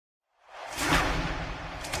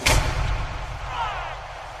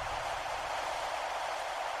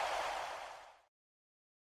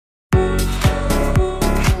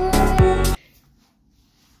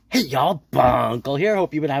y'all? Bunkle here.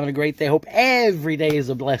 Hope you've been having a great day. Hope every day is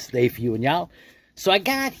a blessed day for you and y'all. So I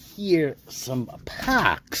got here some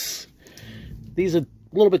packs. These are a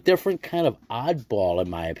little bit different, kind of oddball in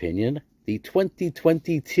my opinion. The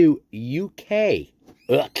 2022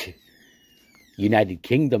 United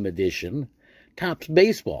Kingdom edition Topps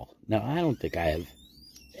Baseball. Now, I don't think I have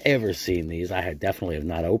ever seen these. I definitely have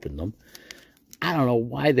not opened them. I don't know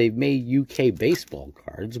why they made UK baseball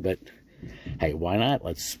cards, but hey, why not?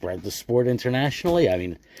 Let's spread the sport internationally. I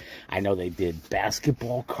mean, I know they did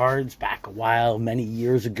basketball cards back a while, many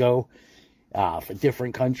years ago, for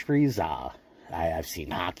different countries. I've seen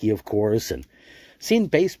hockey, of course, and seen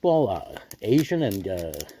baseball, Asian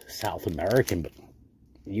and South American, but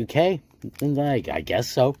UK, I guess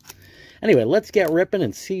so. Anyway, let's get ripping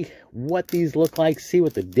and see what these look like, see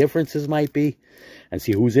what the differences might be, and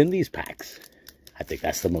see who's in these packs. I think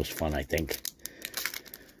that's the most fun, I think.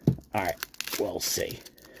 All right, we'll see.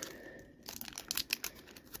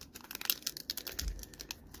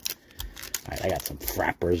 All right, I got some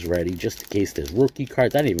frappers ready, just in case there's rookie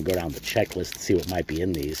cards. I didn't even go down the checklist to see what might be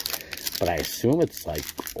in these. But I assume it's like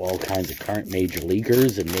all kinds of current major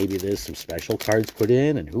leaguers, and maybe there's some special cards put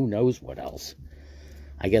in, and who knows what else.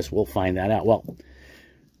 I guess we'll find that out. Well,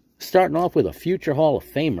 starting off with a future Hall of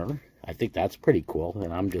Famer. I think that's pretty cool.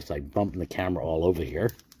 And I'm just like bumping the camera all over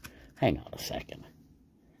here. Hang on a second.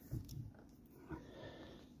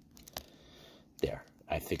 There.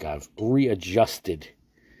 I think I've readjusted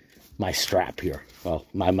my strap here. Well,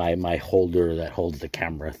 my holder that holds the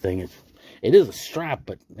camera thing. It is a strap,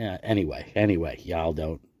 but anyway, y'all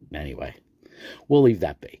don't. Anyway, we'll leave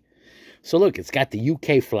that be. So look, it's got the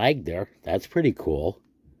UK flag there. That's pretty cool.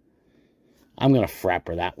 I'm going to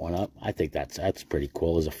frapper that one up. I think that's pretty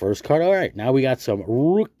cool as a first card. All right, now we got some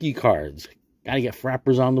rookie cards. Got to get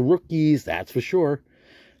frappers on the rookies, that's for sure.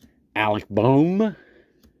 Alec Bohm.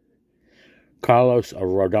 Carlos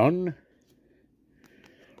Rodon.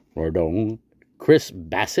 Chris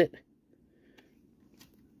Bassett.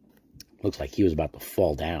 Looks like he was about to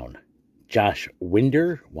fall down. Josh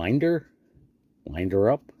Winder up. I'm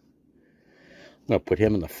going to put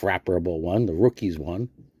him in the frapperable one, the rookies one.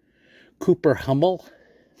 Cooper Hummel.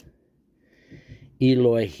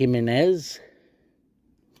 Eloy Jimenez.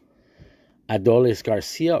 Adolis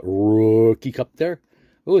Garcia, rookie cup there.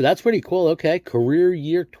 Ooh, that's pretty cool. Okay, career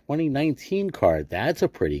year 2019 card. That's a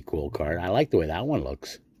pretty cool card. I like the way that one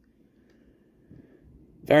looks.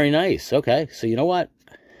 Very nice. Okay, so you know what?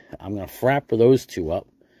 I'm going to frapper those two up.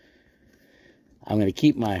 I'm going to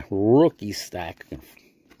keep my rookie stack.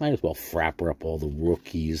 Might as well frapper up all the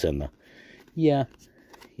rookies and the... Yeah,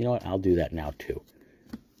 you know what? I'll do that now too.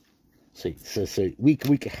 So we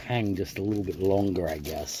could hang just a little bit longer, I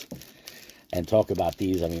guess, and talk about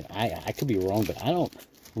these. I mean, I could be wrong, but I don't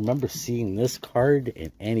remember seeing this card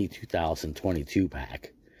in any 2022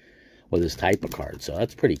 pack with this type of card. So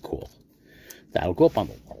that's pretty cool. That'll go up on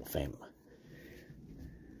the Hall of Fame.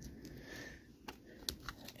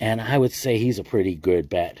 And I would say he's a pretty good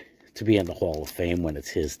bet to be in the Hall of Fame when it's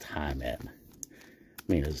his time in. I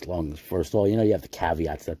mean, as long as, first of all, you know, you have the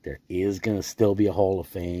caveats that there is going to still be a Hall of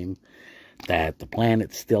Fame, that the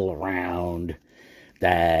planet's still around,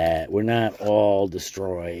 that we're not all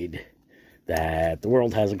destroyed, that the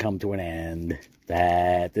world hasn't come to an end,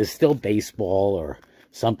 that there's still baseball or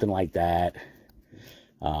something like that.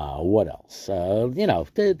 What else? You know,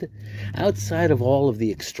 outside of all of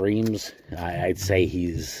the extremes, I'd say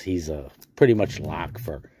he's a pretty much lock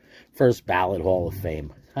for first ballot Hall of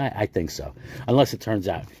Fame. I think so. Unless it turns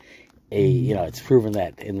out, you know, it's proven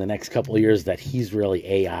that in the next couple of years that he's really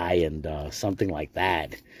AI and something like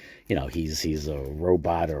that. You know, he's a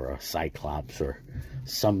robot or a cyclops or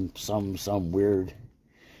some weird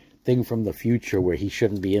thing from the future where he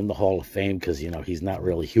shouldn't be in the Hall of Fame because, you know, he's not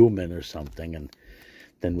really human or something, and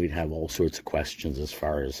then we'd have all sorts of questions as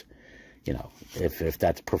far as, you know, if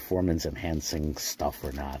that's performance-enhancing stuff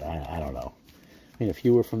or not. I don't know. I mean, if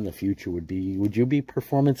you were from the future, would you be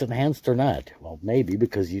performance-enhanced or not? Well, maybe,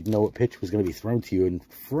 because you'd know what pitch was going to be thrown to you in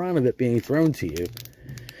front of it being thrown to you.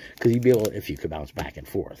 Because you'd be able, if you could bounce back and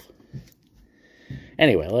forth.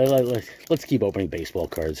 Anyway, let's keep opening baseball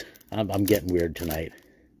cards. I'm getting weird tonight.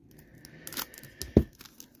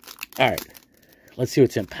 All right. Let's see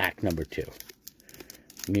what's in pack number 2.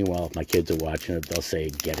 Meanwhile, if my kids are watching it, they'll say,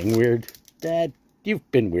 getting weird? Dad,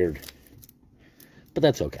 you've been weird. But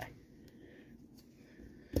that's okay.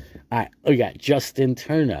 All right, we got Justin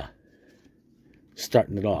Turner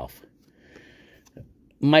starting it off.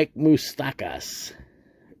 Mike Moustakas.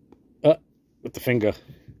 With the finger.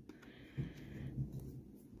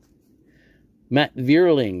 Matt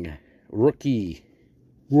Vierling, rookie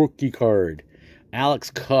card.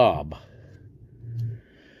 Alex Cobb.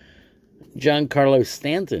 Giancarlo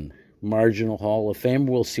Stanton, marginal Hall of Famer.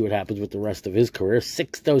 We'll see what happens with the rest of his career.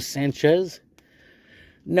 Sixto Sanchez.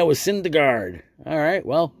 Noah Syndergaard. All right,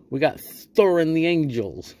 well, we got Thorin the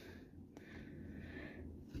Angels.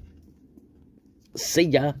 See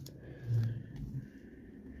ya.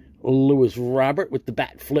 Lewis Robert with the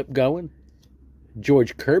bat flip going.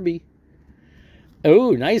 George Kirby.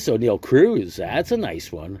 Oh, nice O'Neal Cruz. That's a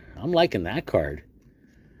nice one. I'm liking that card.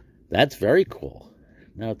 That's very cool.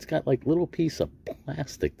 Now, it's got like little piece of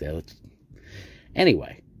plastic there.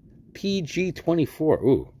 Anyway, PG-24.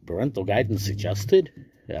 Ooh, parental guidance suggested?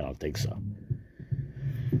 I don't think so.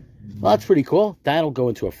 Well, that's pretty cool. That'll go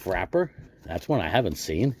into a frapper. That's one I haven't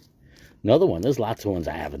seen. Another one. There's lots of ones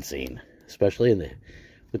I haven't seen, especially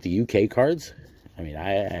with the UK cards. I mean,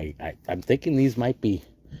 I'm thinking these might be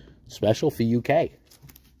special for UK. All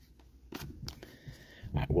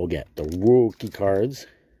right, we'll get the rookie cards.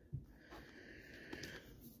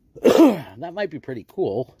 That might be pretty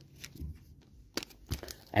cool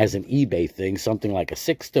as an eBay thing. Something like a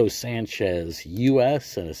Sixto Sanchez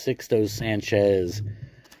US and a Sixto Sanchez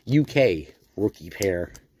UK rookie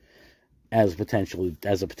pair as a potential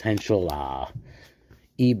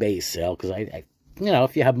eBay sale. Because I you know,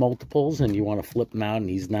 if you have multiples and you want to flip them out and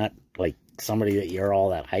he's not like somebody that you're all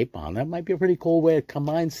that hype on, that might be a pretty cool way to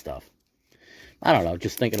combine stuff. I don't know,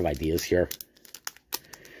 just thinking of ideas here.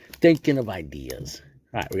 Thinking of ideas.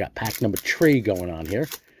 All right, we got pack number 3 going on here.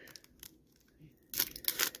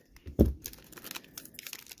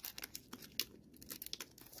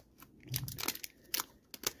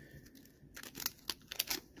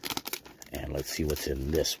 And let's see what's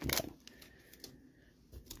in this one.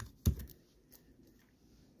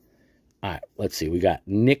 All right, let's see. We got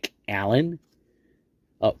Nick Allen.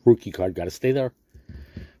 Oh, rookie card. Got to stay there.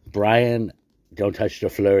 Brian, don't touch the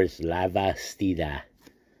floors. Lavastida.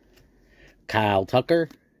 Kyle Tucker.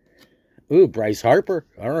 Ooh, Bryce Harper.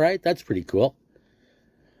 All right, that's pretty cool.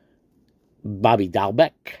 Bobby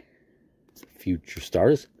Dalbec. Future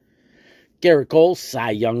Stars. Garrett Cole,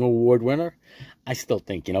 Cy Young Award winner. I still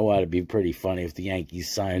think, you know what, it'd be pretty funny if the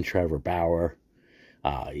Yankees signed Trevor Bauer.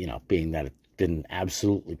 You know, being that it's been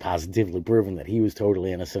absolutely positively proven that he was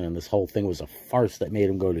totally innocent and this whole thing was a farce that made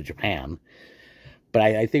him go to Japan. But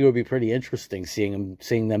I think it would be pretty interesting seeing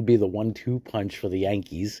them be the 1-2 punch for the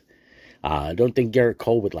Yankees. I don't think Garrett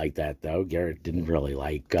Cole would like that, though. Garrett didn't really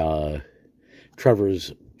like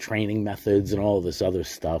Trevor's training methods and all this other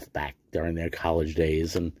stuff back during their college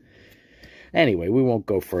days. And anyway, we won't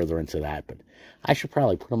go further into that, but I should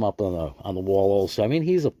probably put him up on the wall also. I mean,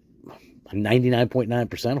 he's a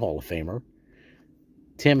 99.9% Hall of Famer.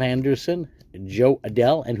 Tim Henderson, Joe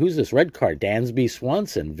Adell, and who's this red card? Dansby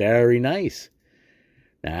Swanson. Very nice.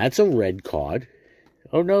 Now, that's a red card.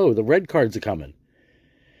 Oh, no, the red cards are coming.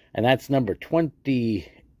 And that's number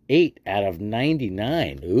 28 out of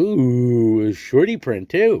 99. Ooh, a shorty print,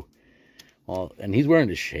 too. Well, and he's wearing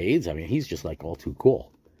the shades. I mean, he's just, like, all too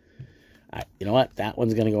cool. You know what? That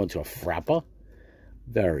one's going to go into a frappa.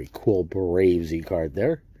 Very cool Bravesy card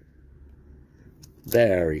there.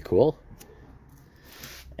 Very cool.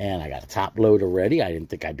 And I got a top loader ready. I didn't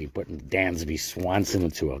think I'd be putting Dansby Swanson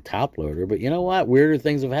into a top loader. But you know what? Weirder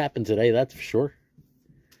things have happened today, that's for sure.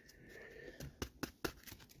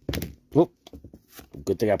 Whoop.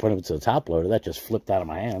 Good thing I put him into the top loader. That just flipped out of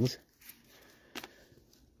my hands.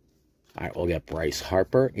 All right, we'll get Bryce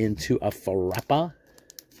Harper into a frappa.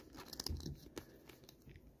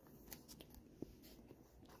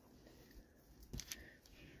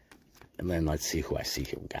 And then let's see who I see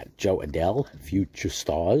here. We got Joe Adell, Future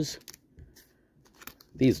Stars.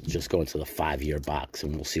 These just go into the 5-year box,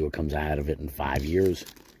 and we'll see what comes out of it in 5 years.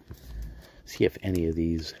 See if any of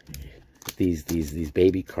these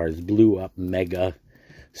baby cards blew up mega,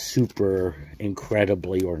 super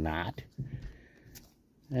incredibly or not.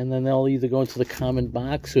 And then they'll either go into the common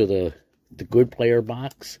box or the good player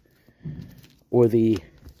box, or the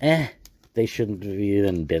they shouldn't have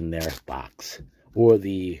even been there box, or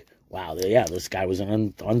the wow, yeah, this guy was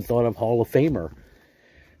an unthought of Hall of Famer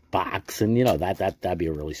box. And, you know, that'd be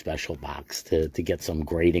a really special box to get some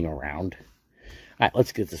grading around. All right,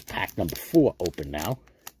 let's get this pack number 4 open now.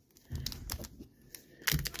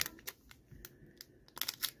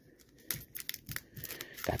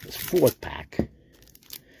 Got this 4th pack.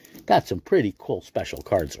 Got some pretty cool special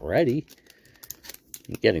cards already.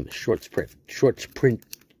 Getting the shorts print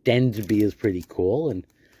Dansby is pretty cool. And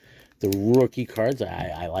the rookie cards,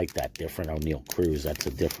 I like that different O'Neal Cruz. That's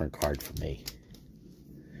a different card for me.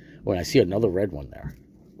 When I see another red one there.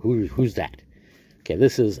 Who's that? Okay,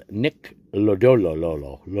 this is Nick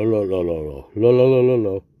Lodolo.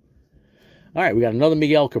 All right, we got another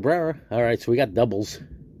Miguel Cabrera. All right, so we got doubles.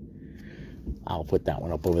 I'll put that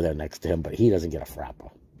one up over there next to him, but he doesn't get a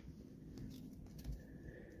frapper.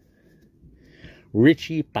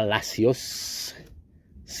 Richie Palacios,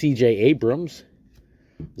 C.J. Abrams,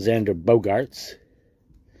 Xander Bogaerts,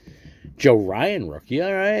 Joe Ryan rookie.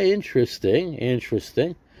 All right, interesting.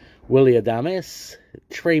 Willie Adames,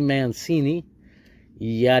 Trey Mancini,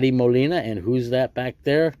 Yadi Molina, and who's that back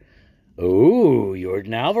there? Ooh,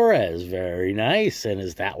 Yordan Alvarez. Very nice. And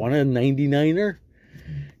is that one a 99er?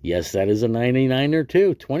 Yes, that is a 99er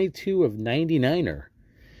too. 22 of 99er.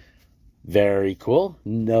 Very cool.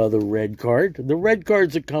 Another red card. The red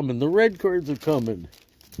cards are coming. The red cards are coming.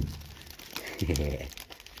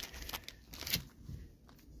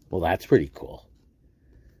 Well, that's pretty cool.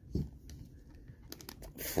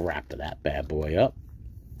 Wrap that bad boy up.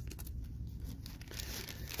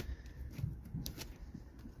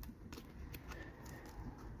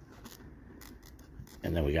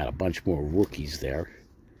 And then we got a bunch more rookies there,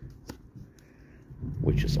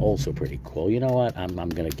 which is also pretty cool. You know what? I'm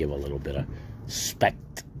going to give a little bit of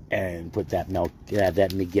spect and put that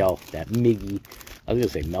Miguel, that Miggy, I was going to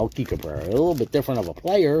say Melky Cabrera, a little bit different of a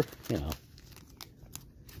player, you know.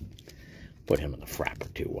 Put him in the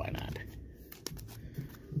frapper too, why not?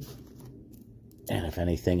 And if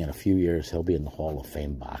anything, in a few years, he'll be in the Hall of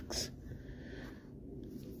Fame box.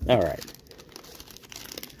 All right.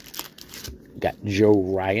 Got Joe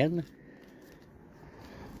Ryan.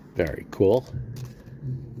 Very cool.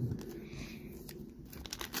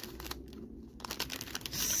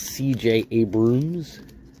 C.J. Abrams.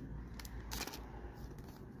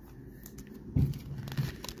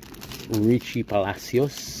 Richie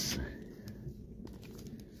Palacios.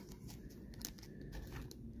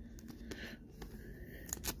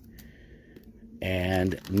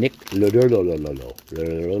 And Nick Lodolo.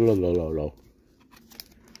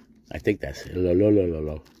 I think that's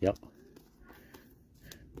Lolololo. Yep.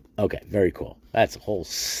 Okay, very cool. That's a whole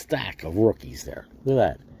stack of rookies there. Look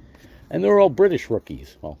at that. And they're all British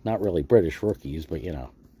rookies. Well, not really British rookies, but, you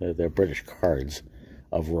know, they're British cards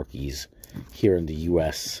of rookies here in the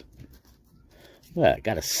U.S. Look at that.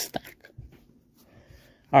 Got a stack.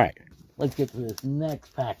 All right. Let's get to this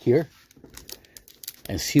next pack here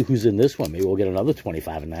and see who's in this one. Maybe we'll get another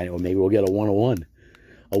 25 and 90, or maybe we'll get a 101.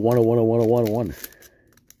 A 101, a 101, a 101.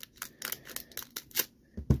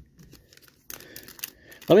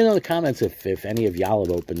 Let me know in the comments if any of y'all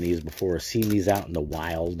have opened these before, or seen these out in the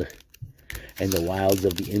wild, and the wilds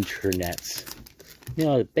of the internets. You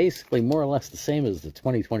know, basically more or less the same as the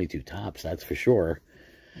 2022 Topps, that's for sure.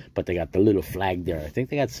 But they got the little flag there. I think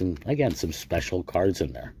they got some, again, some special cards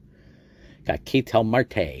in there. Got Ketel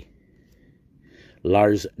Marte,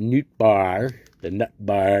 Lars Nootbaar, the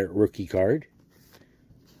Nutbar rookie card.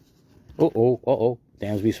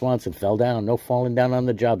 Dansby Swanson fell down. No falling down on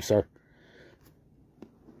the job, sir.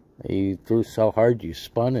 You threw so hard you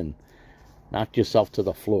spun and knocked yourself to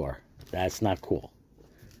the floor. That's not cool.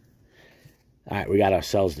 All right, we got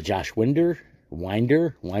ourselves the Josh Winder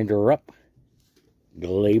up,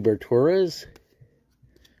 Gleyber Torres,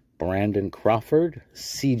 Brandon Crawford,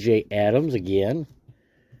 C.J. Adams again,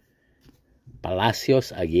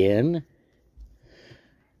 Palacios again,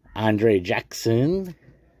 Andre Jackson,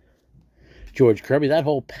 George Kirby. That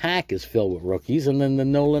whole pack is filled with rookies, and then the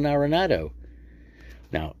Nolan Arenado.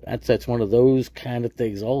 Now, that's one of those kind of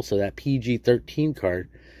things also, that PG-13 card.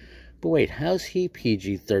 But wait, how's he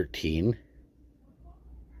PG-13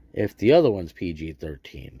 if the other one's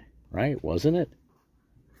PG-13, right? Wasn't it?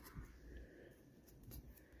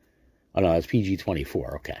 Oh, no, that's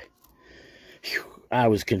PG-24, okay. Whew, I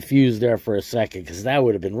was confused there for a second, because that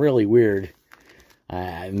would have been really weird.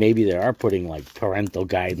 Maybe they are putting, like, parental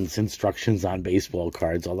guidance instructions on baseball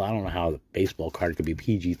cards, although I don't know how a baseball card could be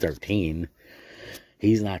PG-13.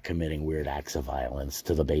 He's not committing weird acts of violence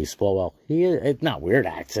to the baseball. Well, it's not weird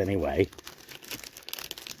acts anyway.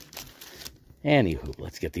 Anywho,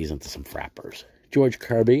 let's get these into some frappers. George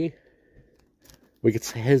Kirby. We could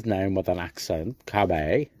say his name with an accent.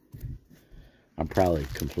 Kirby. I'm probably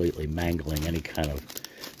completely mangling any kind of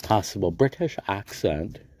possible British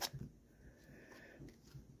accent.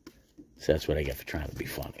 So that's what I get for trying to be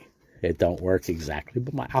funny. It don't work exactly,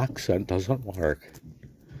 but my accent doesn't work.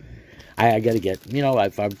 I got to get, you know,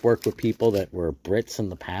 I've worked with people that were Brits in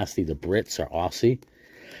the past, either Brits or Aussie.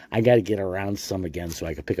 I got to get around some again so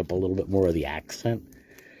I can pick up a little bit more of the accent.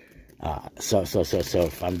 So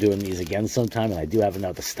if I'm doing these again sometime, and I do have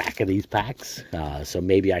another stack of these packs, so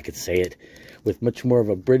maybe I could say it with much more of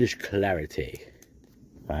a British clarity.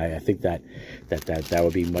 I think that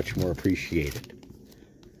would be much more appreciated.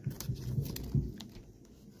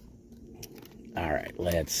 All right,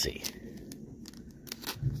 let's see.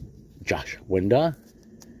 Josh Winda,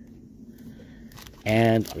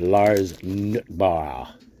 and Lars Nootbaar.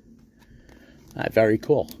 Very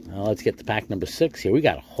cool. Now let's get to pack number 6 here. We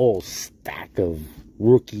got a whole stack of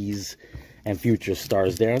rookies and future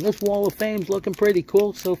stars there. And this Wall of Fame's looking pretty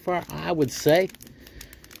cool so far, I would say.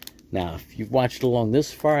 Now, if you've watched along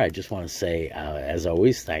this far, I just want to say, as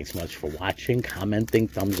always, thanks much for watching, commenting,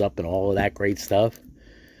 thumbs up, and all of that great stuff.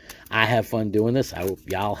 I have fun doing this. I hope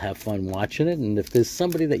y'all have fun watching it. And if there's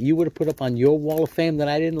somebody that you would have put up on your Wall of Fame that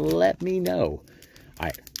I didn't, let me know. All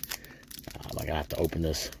right. Am I going to have to open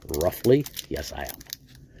this roughly? Yes, I am.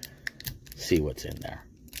 See what's in there.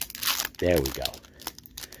 There we go.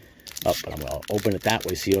 Oh, but I'm going to open it that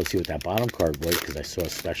way so you don't see what that bottom card was, because I saw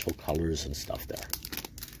special colors and stuff there.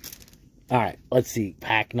 All right, let's see.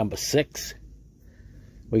 Pack number 6.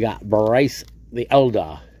 We got Bryce the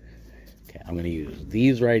Elder. Okay, I'm going to use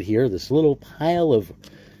these right here. This little pile of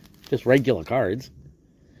just regular cards.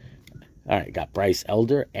 All right, got Bryce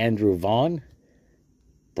Elder, Andrew Vaughn,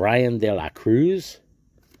 Brian De La Cruz,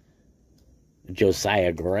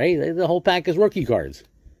 Josiah Gray. The whole pack is rookie cards.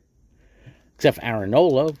 Except for Aaron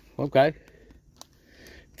Nola. Okay.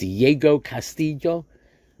 Diego Castillo,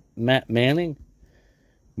 Matt Manning,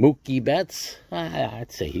 Mookie Betts.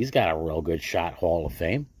 I'd say he's got a real good shot, Hall of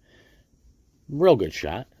Fame. Real good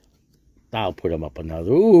shot. I'll put him up another.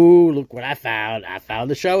 Ooh, look what I found. I found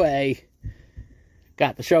the Shohei.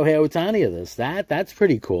 Got the Shohei Ohtani of this. That's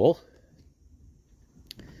pretty cool.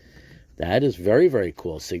 That is very, very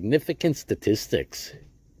cool. Significant statistics.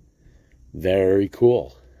 Very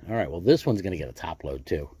cool. All right, well, this one's going to get a top load,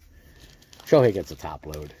 too. Shohei gets a top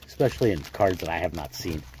load, especially in cards that I have not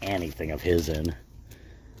seen anything of his in.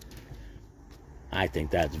 I think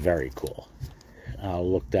that's very cool. I'll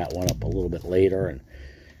look that one up a little bit later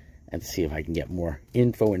and see if I can get more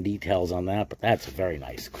info and details on that, but that's a very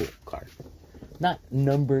nice, cool card. Not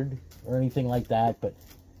numbered or anything like that, but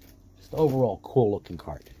just overall cool-looking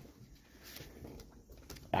card.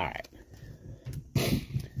 All right.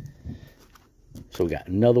 So we got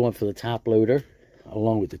another one for the top loader,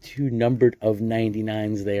 along with the 2 numbered of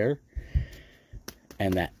 99s there.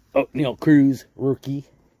 And that Oneil Cruz rookie.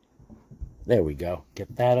 There we go.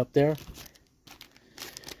 Get that up there.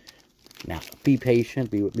 Now, be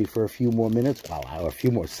patient. Be with me for a few more minutes, or a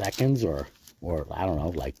few more seconds, or I don't know,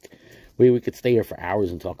 like, we could stay here for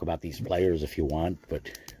hours and talk about these players if you want.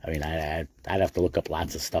 But, I mean, I'd have to look up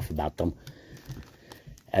lots of stuff about them.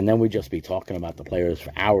 And then we'd just be talking about the players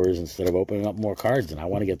for hours instead of opening up more cards. And I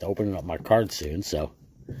want to get to opening up my cards soon. So,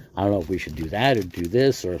 I don't know if we should do that or do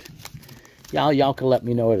this. Or, y'all can let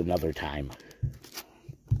me know at another time.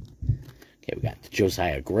 Okay, we got the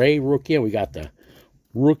Josiah Gray rookie. And we got the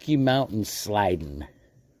Rookie Mountain Sliding.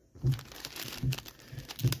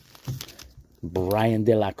 Brian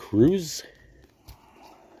De La Cruz.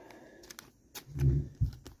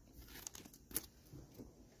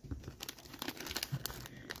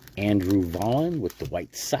 Andrew Vaughn with the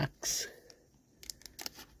White Sox.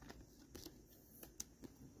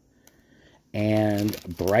 And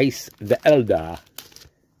Bryce the Elder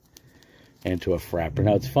into a Frapper.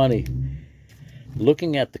 Now, it's funny.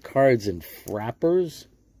 Looking at the cards in Frappers,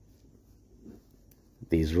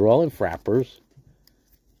 these are all in Frappers.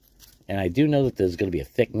 And I do know that there's going to be a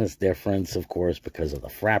thickness difference, of course, because of the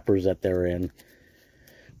Frappers that they're in.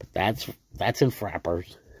 But that's in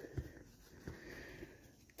Frappers.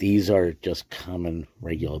 These are just common,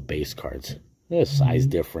 regular base cards. There's a size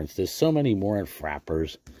difference. There's so many more in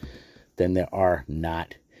Frappers than there are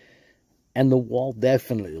not. And the wall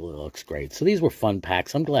definitely looks great. So these were fun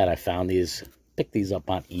packs. I'm glad I found these. Picked these up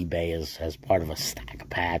on eBay as part of a stack of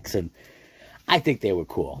packs. And I think they were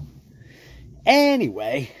cool.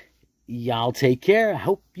 Anyway, y'all take care. I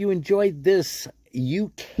hope you enjoyed this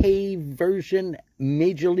UK version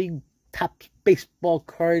Major League Top Baseball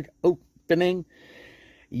card opening.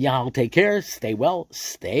 Y'all take care, stay well,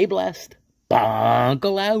 stay blessed.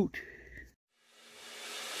 Bunkle out.